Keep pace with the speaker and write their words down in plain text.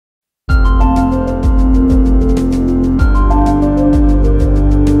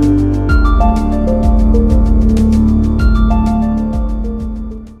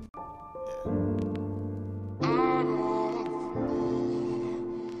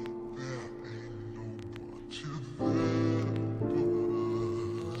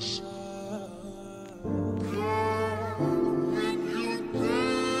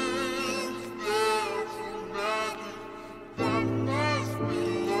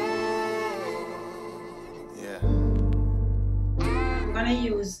gonna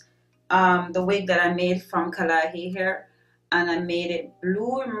use the wig that I made from Klaiyi here, and I made it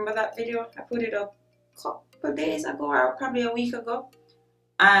blue. Remember that video? I put it up a couple days ago, or probably a week ago,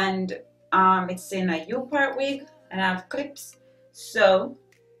 and it's in a U-part wig, and I have clips. So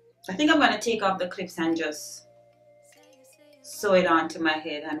I think I'm gonna take off the clips and just sew it onto my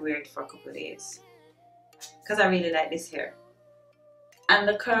head and wear it for a couple days, because I really like this hair. And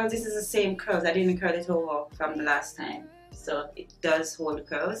the curls, this is the same curls. I didn't curl it over from the last time, so it does hold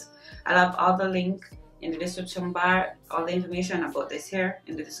curls. I'll have all the link in the description bar, all the information about this hair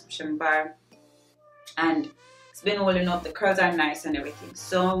in the description bar. And it's been holding up, the curls are nice and everything.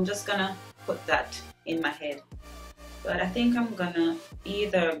 So I'm just gonna put that in my head. But I think I'm gonna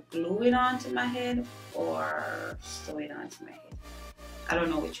either glue it onto my head or sew it onto my head. I don't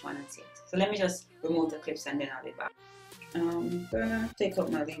know which one it's yet. So let me just remove the clips and then I'll be back. I'm gonna take out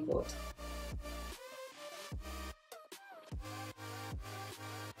my leaf out.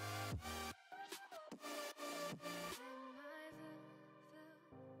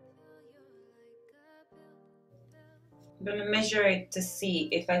 I'm gonna measure it to see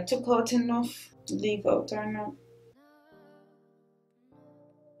if I took out enough leaf out or not.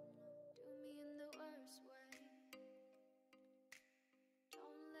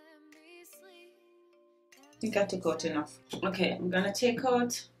 I think I took out enough. Okay, I'm gonna take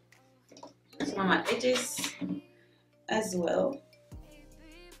out some of my edges as well.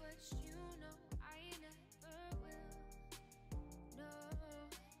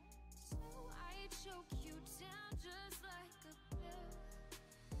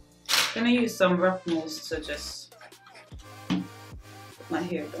 I'm gonna use some rough moves to just put my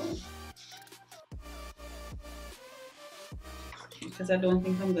hair down, because I don't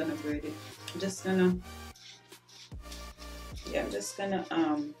think I'm gonna braid it. I'm just gonna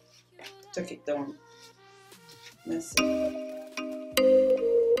tuck it down. Let's see.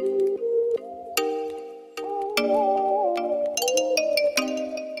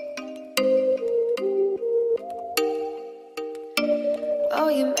 Oh,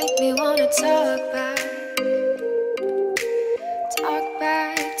 you make me wanna talk back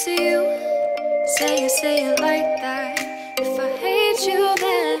to you. Say it like that. If I hate you,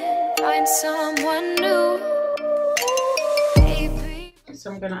 then find someone new. Baby.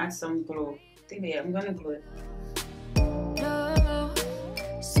 So I'm gonna add some glue. I'm gonna glue it. No,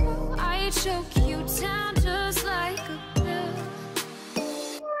 so I choke you down just like a pill.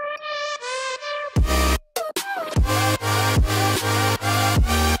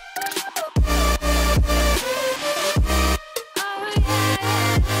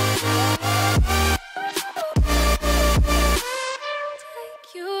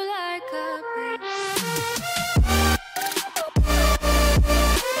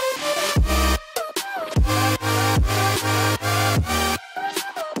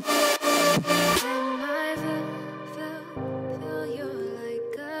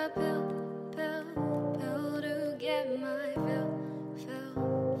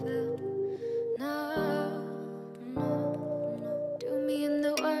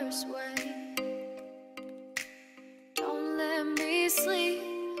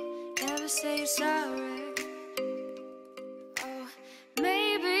 Say sorry. Oh,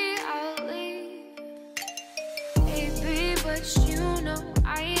 maybe I'll leave, baby, but you know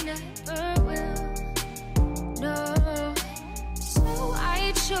I never will. No, so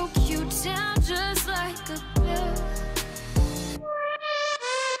I choke you down just like a pill.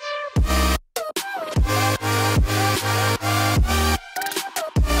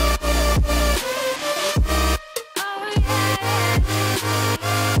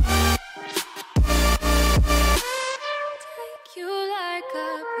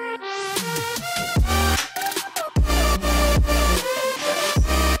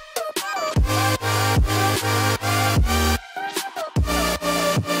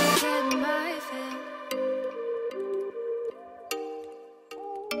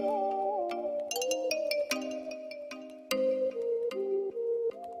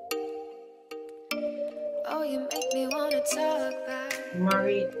 Oh, you make me wanna talk back.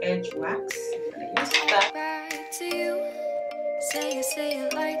 Murray Edge Wax. I'm gonna use that. Back to you. Say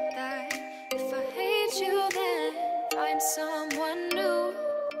it like that. If I hate you, then find someone new.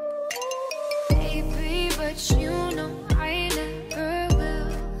 Baby, but you know I never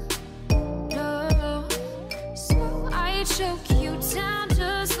will. No, so I choke you down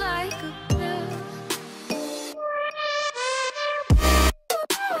just like a pill.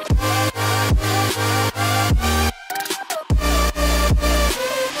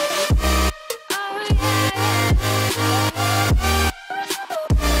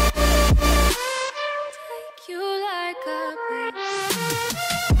 Take you like a pill.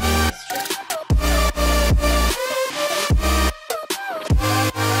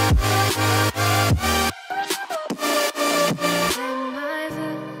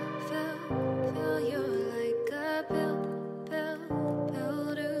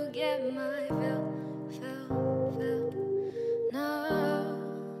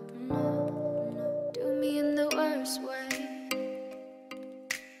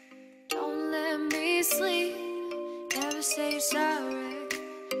 say sorry.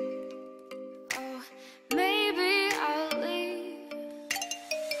 Oh, maybe I'll leave,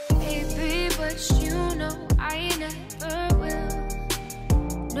 baby, but you know I never will.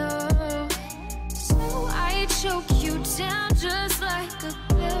 No, so I choke you down just like a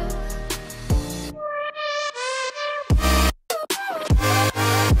pill.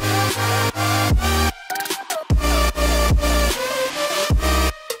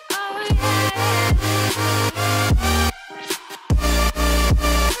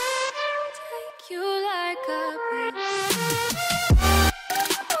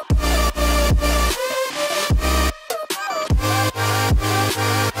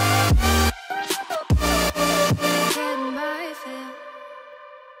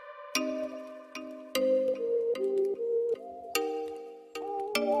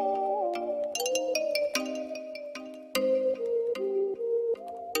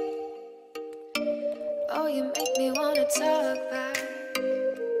 Oh, you make me wanna talk back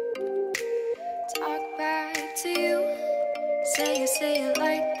to you. Say it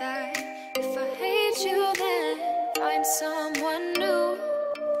like that. If I hate you, then find someone new,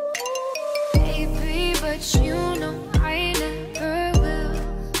 baby. But you know I never will.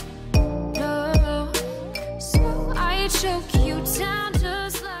 No, so I choke you down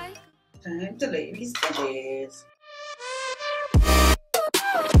just like. Time to lay these edges.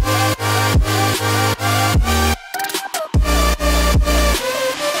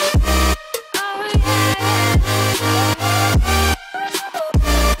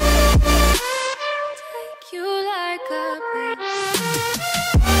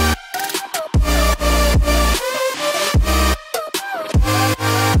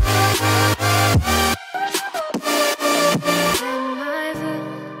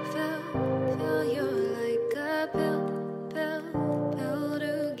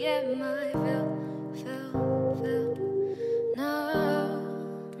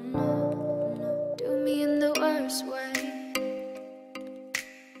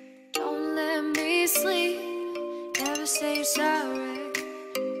 Say sorry.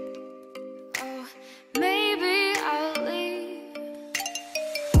 Oh, maybe I'll leave,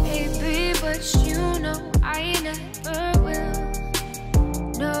 baby, but you know I never will.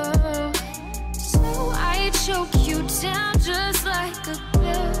 No, so I choke you down just like a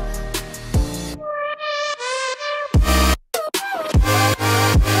pill.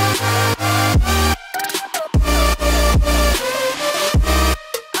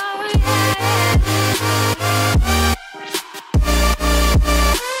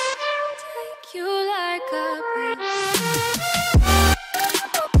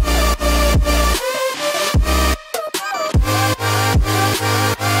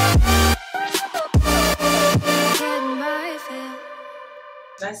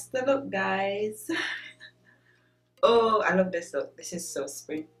 That's the look, guys. Oh, I love this look. This is so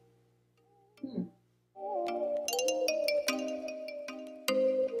spring.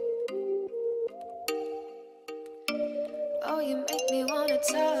 Oh, you make me wanna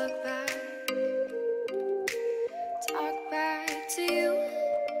talk back to you.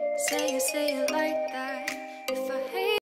 Say it like that.